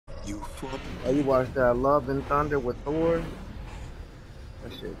Oh, you watched that Love and Thunder with Thor?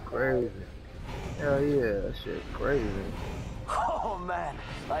 That shit crazy. Hell yeah, that shit crazy. Oh man,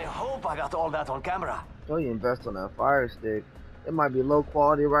 I hope I got all that on camera. So you invest on that Fire Stick. It might be low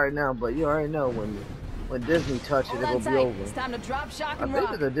quality right now, but you already know when Disney touch it, it'll be over. It's time to drop, shock, I and think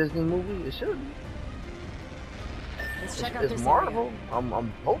rock. it's a Disney movie. It should be. Let's check out It's this Marvel. area.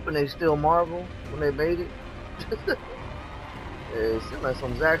 I'm hoping they still Marvel when they made it. It seems like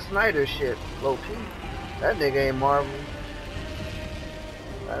some Zack Snyder shit, low key. That nigga ain't Marvel.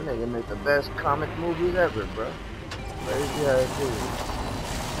 That nigga make the best comic movies ever, bro. Crazy ass dude.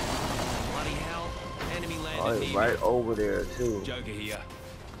 Bloody hell. Enemy landed Oh, he's right over there too. Joker here.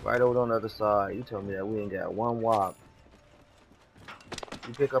 Right over on the other side. You told me that we ain't got one wop.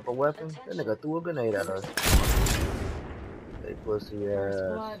 You pick up a weapon? That nigga threw a grenade at us. They pussy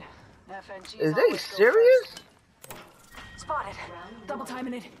ass. Is they serious? Spotted. Double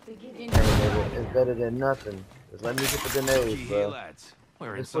timing it. Hey, nigga, it's better than nothing. Just let me get the grenades, bro.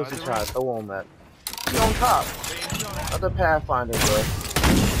 We're This inside pussy the trying to throw him at. He on top. Another Pathfinder, bro.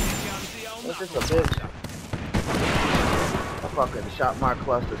 That's just a bitch. I fucking shot my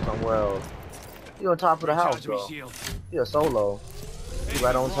cluster somewhere else. He on top of the house, bro. He a solo. He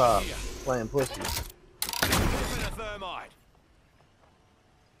right on top, playing pussy.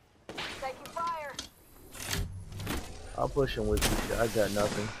 Taking fire. I'll push him with you. Shit. I got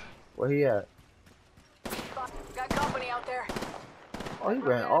nothing. Where he at? Got company out there. Oh, he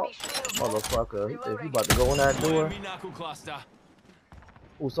ran off. Motherfucker. He about to go in that door.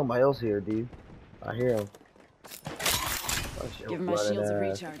 Oh, somebody else here, D. I hear him. Give him my shields a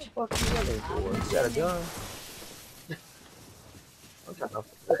recharge. Fuck you running for? You got a gun? I'm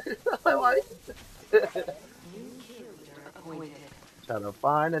trying to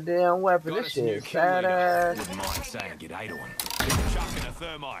find a damn weapon. This shit is sad ass. Wouldn't mind saying g'day to him. Chucking a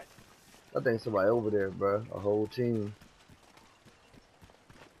thermite. I think somebody over there, bro. A whole team.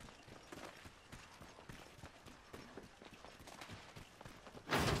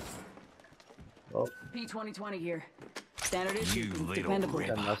 Oh. P2020 here. Standard issue. You little Dependable.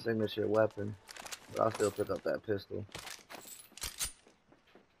 ripper. Got my signature weapon. But I'll still pick up that pistol.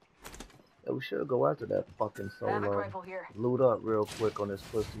 Yeah, we should go after that fucking solo. Loot up real quick on this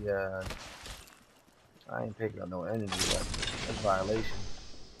pussy ass. I ain't picking up no energy weapon. That's violation.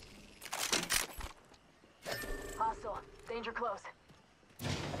 Hostile. Danger close.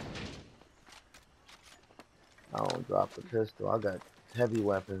 I don't drop the pistol. I got heavy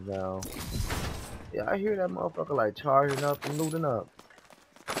weapons now. Yeah, I hear that motherfucker like charging up and looting up.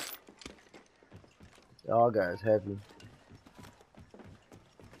 Y'all guys heavy.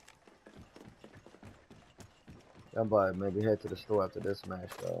 I'm about to maybe head to the store after this match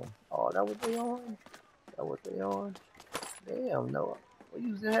though. Oh, that what they on? That what they on? Damn, no. We're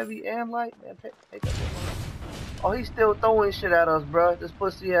using heavy and light, man. Take that one. Oh, he's still throwing shit at us, bruh. This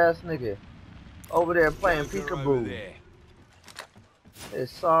pussy ass nigga. Over there playing peekaboo.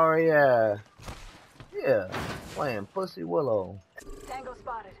 It's sorry ass. Yeah, playing Pussy Willow. Tango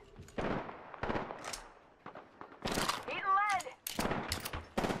spotted. Eating lead.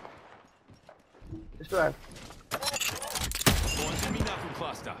 It's right.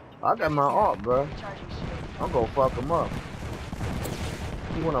 I got my art, bro. I'm gonna fuck him up.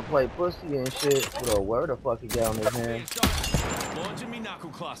 You wanna play pussy and shit? Bro, where the fuck he got on his hand?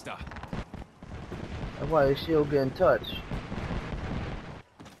 That's why his shield getting touched.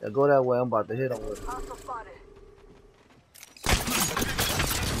 Yeah, go that way. I'm about to hit him with it.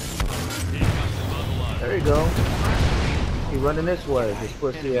 There you go. He running this way. His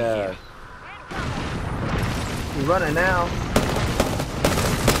pussy ass. He running now.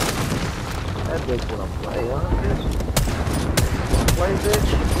 That bitch wanna play, huh, bitch? Play, bitch?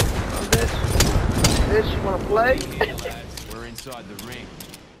 Huh, bitch? Bitch, you wanna play? We're inside the ring.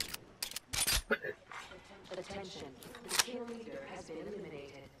 Attention. The kill leader has been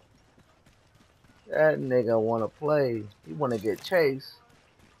eliminated. That nigga wanna play. He wanna get chased.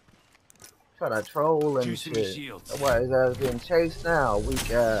 Try to troll and shit. That's why his ass getting chased now.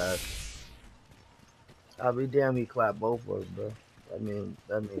 Weak ass. I'll be damn he clapped both of us, bro. That mean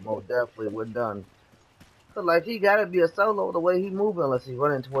most definitely we're done. Cause like he gotta be a solo the way he moving unless he's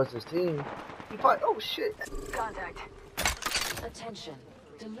running towards his team. He probably oh shit. Contact. Attention.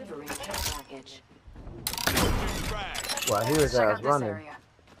 Delivering care package. Well, I hear his ass running.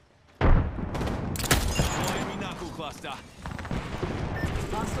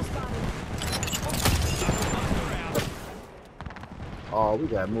 Oh, we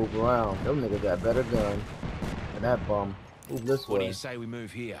gotta move around. Them niggas got better guns than that bum. Move this way. What do you say we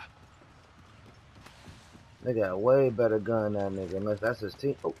move here? They got way better gun than that nigga, unless that's his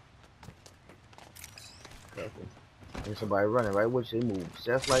team. Oh, There's somebody running right with you. They move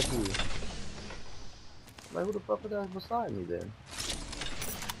just like you. Like, who the fuck is that beside me then?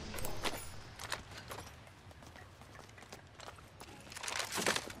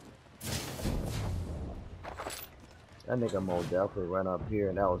 That nigga Mo definitely ran up here,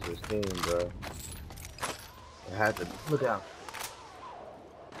 and that was his team, bro. I had to look out.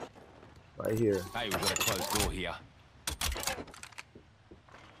 Right here. Hey, we've got a closed door here.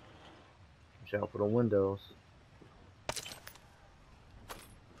 Watch out for the windows.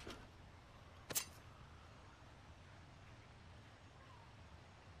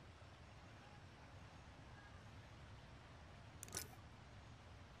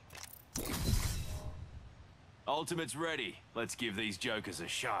 Ultimate's ready. Let's give these jokers a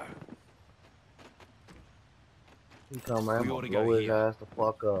show. He come right, I'm gonna blow his ass the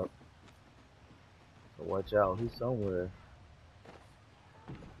fuck up. So watch out, he's somewhere.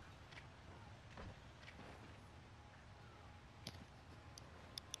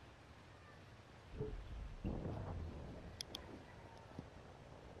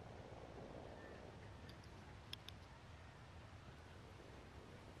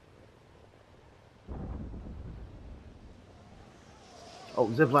 Oh,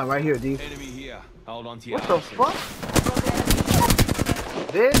 zipline right here, D. Enemy here. Hold on to your What the fuck?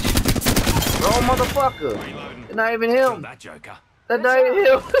 Bitch! Wrong motherfucker. It's not even him. That joker. That's not even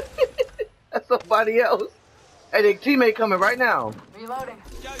him. That's somebody else. Hey, the teammate coming right now. Reloading.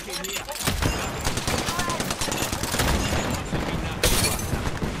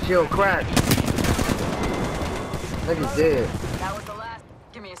 Chill, crack. Nigga's dead. That was the last.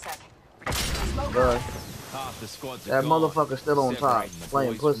 Give me a sec. Bruh. Half the squad's That gone. motherfucker's still on top, Separating the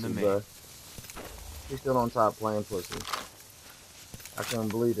playing boys from pussy, the men. bruh. He's still on top playing pussy. I can't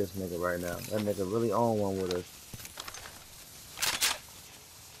believe this nigga right now. That nigga really on one with us.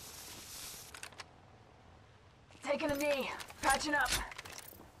 Taking a knee. Patching up.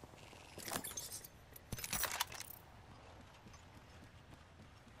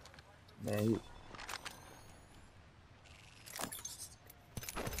 Man, he...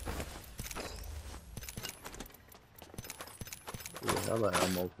 Yeah, I got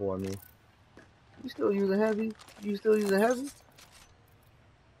ammo for me. You still using heavy? You still using heavy?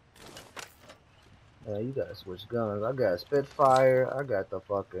 Yeah, you gotta switch guns. I got Spitfire. I got the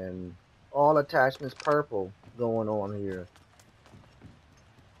fucking all attachments purple going on here.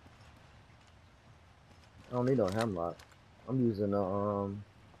 I don't need no hemlock. I'm using the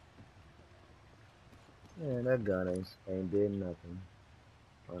man, that gun ain't did nothing.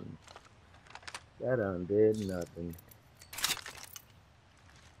 That undid nothing.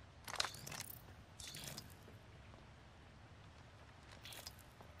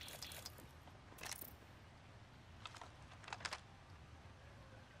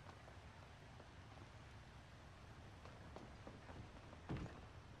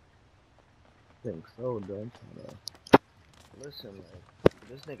 I think so, dude. Listen, like,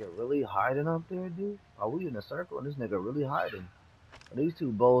 this nigga really hiding up there, dude? Are we in a circle and this nigga really hiding? And these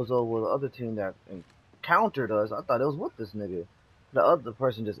two bozos were the other team that encountered us. I thought it was with this nigga. The other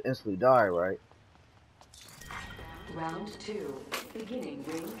person just instantly died, right? Round 2. Beginning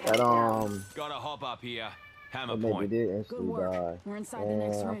ring That Gotta hop up here. Hammer that maybe point. did instantly die. We're inside the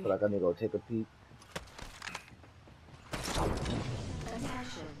next And I ring. feel like I need to go take a peek.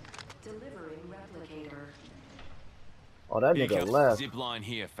 Attention. Delivering replicator. Oh, that Pick nigga up left. zip line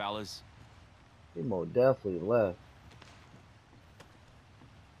here, fellas. He most definitely left.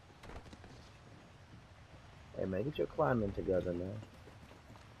 Hey man, get your climbing together, man.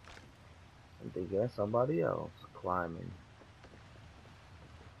 I think that's somebody else climbing.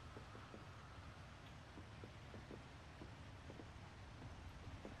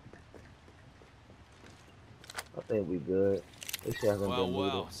 I think we good. This shit hasn't been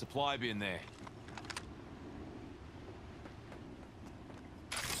Well, looted. supply bin there.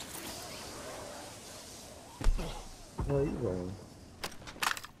 Where you going?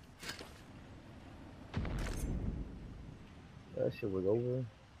 That shit was over.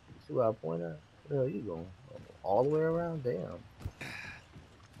 See where I point at? Where the hell you going? All the way around? Damn.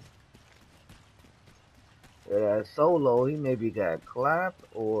 Yeah, that solo, he maybe got clapped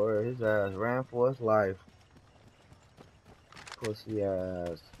or his ass ran for his life. Pussy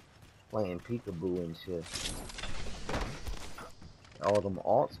ass playing peekaboo and shit. All them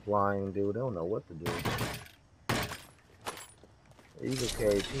alts flying, dude. They don't know what to do. There you go,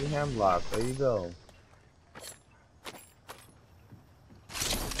 K. 2 hemlock. There you go.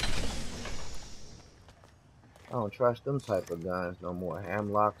 I don't trust them type of guns no more.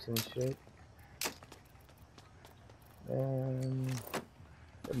 Hamlocks and shit. Man,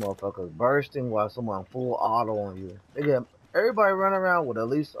 The motherfuckers bursting while someone full auto on you. They get everybody run around with at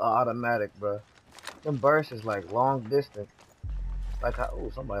least an automatic, bro. Them bursts is like long distance. Like, oh,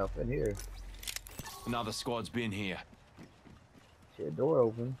 somebody up in here. Another squad's been here. Shit, door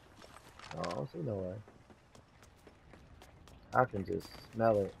open. Oh, I don't see no way. I can just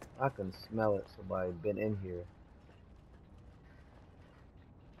smell it. I can smell it. Somebody been in here.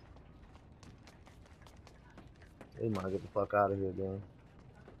 They might get the fuck out of here then.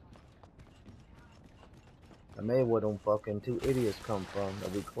 I made where them fucking two idiots come from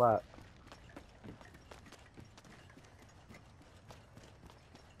that we clapped.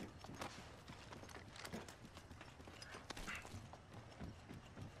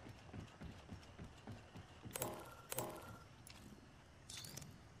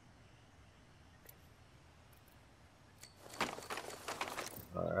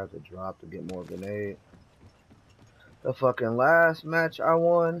 I have to drop to get more grenade. The fucking last match I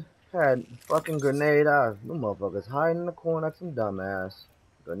won had fucking grenade eyes. Them motherfuckers hiding in the corner like some dumbass.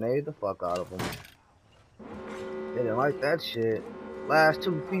 Grenade the fuck out of them. They didn't like that shit. Last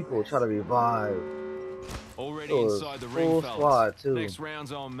two people try to revive. Already inside the ring, squad too. Next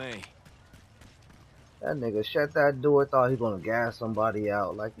round's on me. That nigga shut that door, thought he gonna gas somebody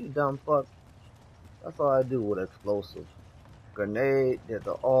out. Like, you dumb fuck. That's all I do with explosive. Grenade, did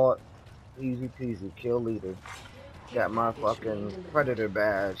the alt, easy peasy, kill leader. Got my fucking predator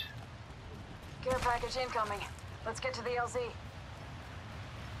badge. Care package incoming. Let's get to the LZ.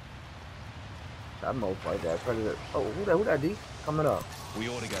 I know fight that predator. Oh, who that D? Coming up. We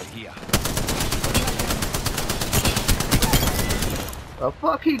ought to go here. The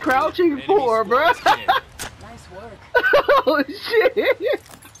fuck he crouching for, bruh? Nice work. Oh shit!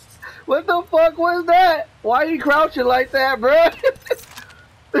 What the fuck was that? Why he crouching like that, bruh?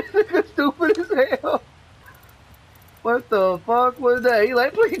 This nigga stupid as hell. What the fuck was that? He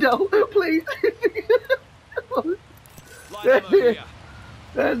like, please don't, please.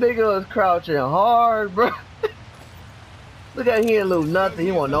 That nigga was crouching hard, bro. Look at he ain't lose nothing.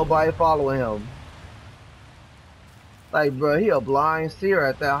 He want nobody following him. Like, bro, he a blind seer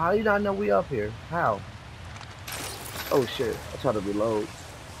at that. How you not know we up here? How? Oh shit! I try to reload.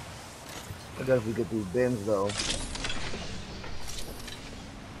 I guess we get these bins though.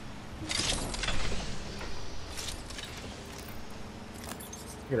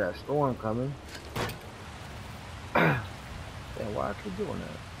 Hear that storm coming. Yeah, why I keep doing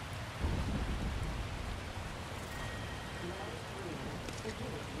that?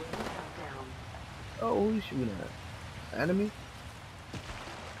 Oh, who you shooting at? Enemy?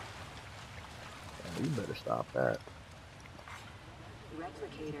 Yeah, you better stop that.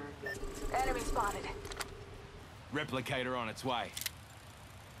 Replicator. Enemy spotted. Replicator on its way.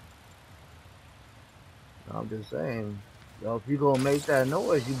 I'm just saying. Yo, if you gonna make that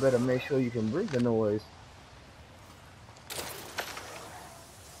noise, you better make sure you can bring the noise.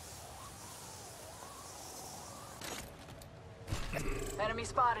 Enemy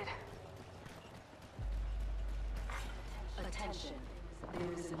spotted. Attention,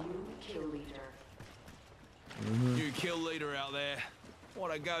 there is a new kill leader. New kill leader out there.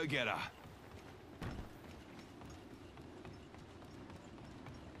 What a go-getter.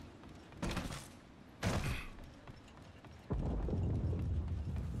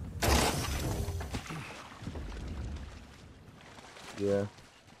 Yeah.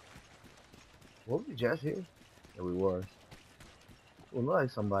 What we just here? Yeah, we was. It looked like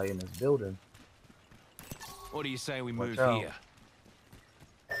somebody in this building. What do you say we Watch move out. here?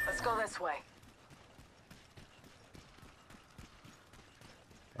 Let's go this way.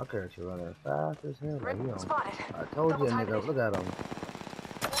 I character running fast as hell. Like, you know, Spotted. I told you, nigga. Look at him.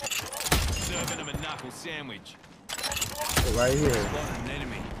 Serving him a knuckle sandwich. Right here. Spotted an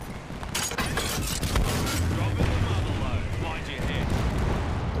enemy. Dropping the mother load. Mind your head.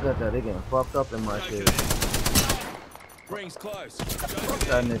 Look at that. They getting fucked up in my shit. Rings close. Fuck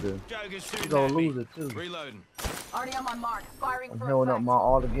that nigga. He's gonna lose it too. Reloading. Already on my mark. Firing I'm for healing up effect. my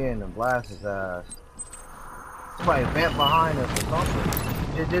alt again and blast his ass. Somebody vent behind us or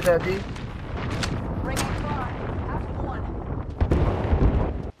something. You did that, D? Bringing far. After one.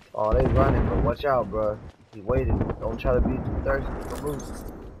 Oh, they running, but watch out, bro. He waited. Don't try to be too thirsty for loot.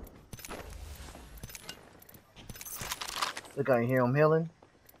 Look, I can hear him healing.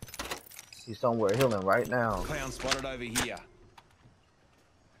 He's somewhere healing right now. Clown spotted over here.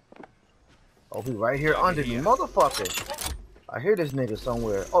 Oh, he right here under me, motherfucker. I hear this nigga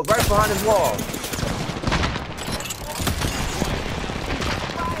somewhere. Oh, right behind his wall.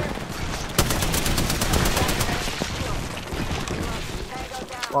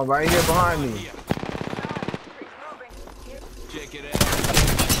 Oh, right here behind me. Check it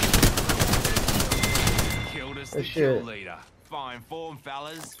out. the This kill shit. leader. Fine form,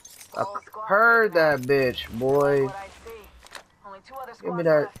 fellas. I heard that bitch, boy. Give me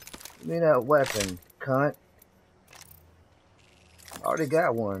that weapon, cunt. I already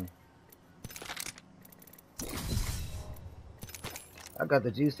got one. I got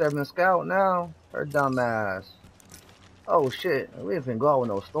the G7 Scout now. Her dumb ass. Oh shit, we ain't finna go out with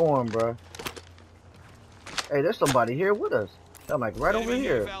no storm, bro. Hey, there's somebody here with us. I'm like right over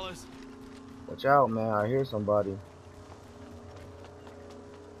here. Fellas. Watch out, man. I hear somebody.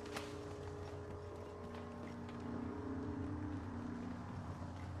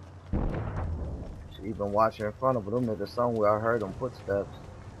 She even watching in front of them niggas somewhere. I heard them footsteps.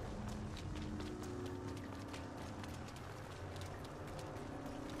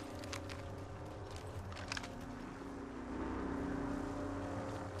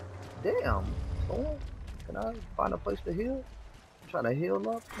 Damn, storm. Can I find a place to heal? I'm trying to heal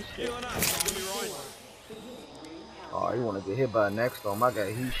up and shit. Healing up. You'll be right. Oh, you want to get hit by a next storm? I got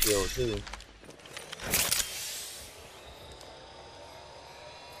heat shield too.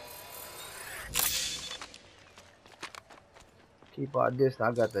 Keep our distance.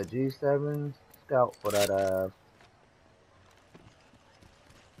 I got the G7 Scout for that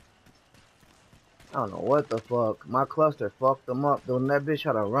I don't know what the fuck. My cluster fucked them up. Then that bitch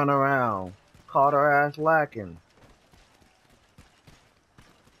had to run around. Caught her ass lacking.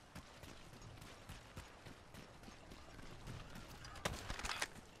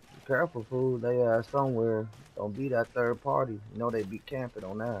 Be careful, fool. They somewhere. Don't be that third party. You know they be camping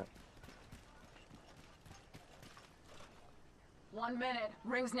on that. 1 minute.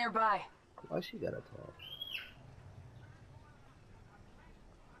 Rings nearby. Why she gotta talk?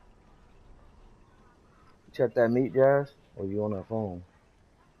 Check that meat, Jazz? Or you on that phone?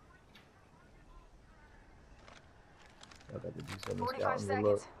 I got to do something. 45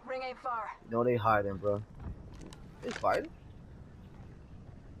 seconds. Ring ain't far. You know they hiding, bro. They fighting?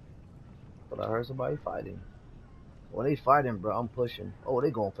 But I heard somebody fighting. When they fighting, bro, I'm pushing. Oh,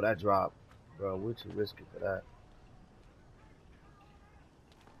 they going for that drop. Bro, we're too risky for that.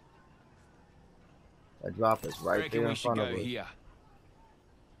 That drop is right there in front of us. Here.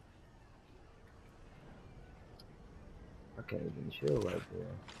 I can't even chill right there.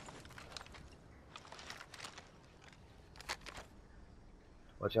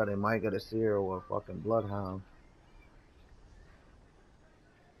 Watch out, they might get a seer or a fucking bloodhound.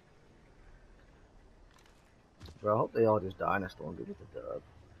 Bro, I hope they all just die in a storm. Give us the dub.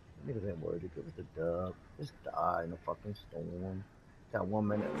 Niggas ain't worried. Give us the dub. Just die in a fucking storm. Got 1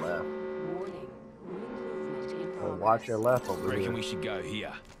 minute left. Warning. Movement in progress. Watch your left over Reckon here. we should go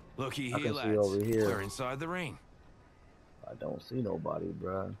here. Looky I here, can lads. see over here. We're inside the ring. I don't see nobody,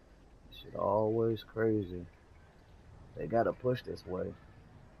 bruh. Shit always crazy. They gotta push this way.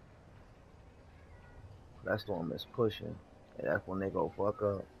 That storm is pushing. And that's when they go fuck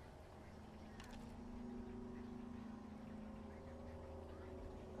up.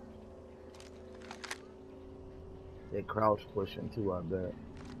 They crouch pushing too, I bet.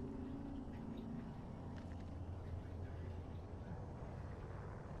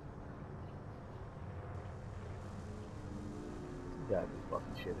 Got this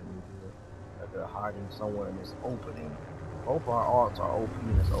fucking shit in here. Like they're hiding somewhere in this opening. Both our alts are OP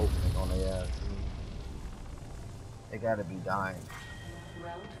in this opening on their ass. They gotta be dying.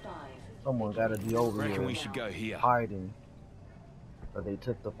 Round 5. Someone gotta be over Reckon here we should go here. hiding. But they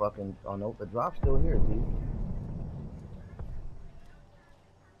took the fucking. Oh no, the drop's still here, dude.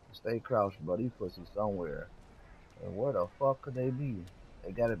 Stay crouched, bro. These pussies somewhere. And where the fuck could they be?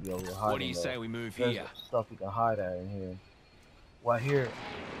 They gotta be over here hiding. What do you say we move There's here? stuff you can hide at in here. Well, here.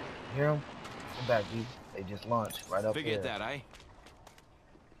 Hear them? Come back, dude. They just launched right up Forget there. that, eh?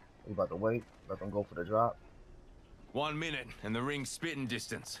 We about to wait. Let them go for the drop. 1 minute and the ring's spitting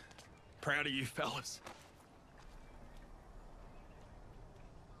distance. Proud of you fellas.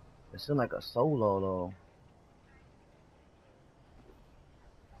 It seemed like a solo though.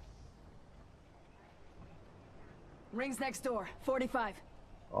 Rings next door. 45.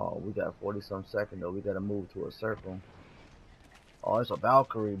 Oh, we got 40-some seconds though. We gotta move to a circle. Oh, it's a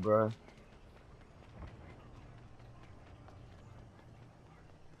Valkyrie, bruh.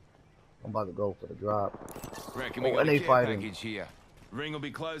 I'm about to go for the drop. Reckon we got and a they care fighting. package here. Ring will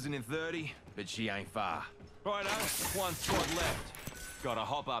be closing in 30, but she ain't far. Righto, 1 squad left. Gotta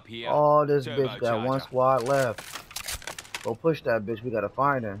hop up here. Oh, this bitch got 1 Turbocharger. squad left. Go push that bitch. We gotta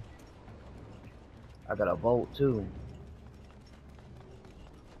find her. I got a vote too.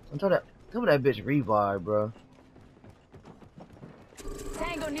 Tell that bitch revive, bro.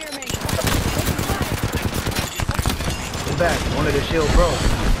 Tango near me. Get back. One of the shield broke.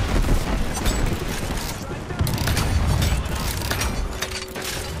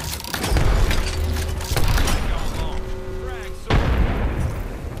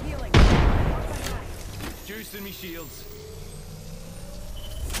 shields.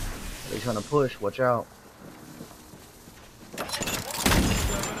 They trying to push. Watch out.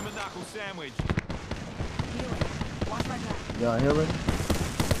 Serving him a knuckle sandwich. Healing. Watch my back. Y'all healing?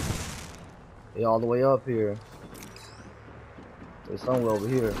 They all the way up here. They're somewhere over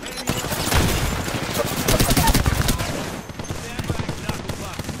here. Stand back, knuckle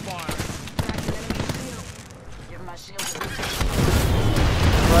buck, fire. Cracked an enemy shield. Give my shield.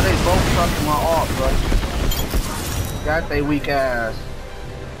 Bro, they both stuck in my AWP, bro. Got they weak ass.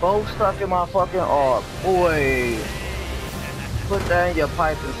 Both stuck in my fucking AWP. Boy. Put that in your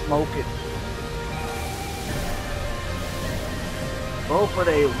pipe and smoke it. Both of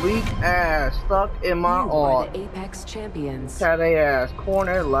they weak ass stuck in my You are AWP. the Apex champions. Had they ass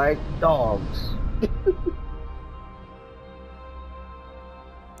cornered like dogs.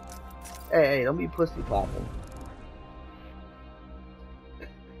 Hey, don't be pussy popping.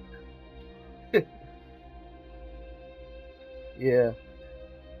 Yeah.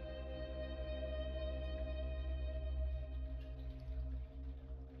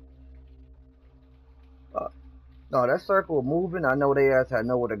 No, that circle moving. I know they ass had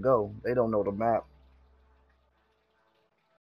nowhere to go. They don't know the map.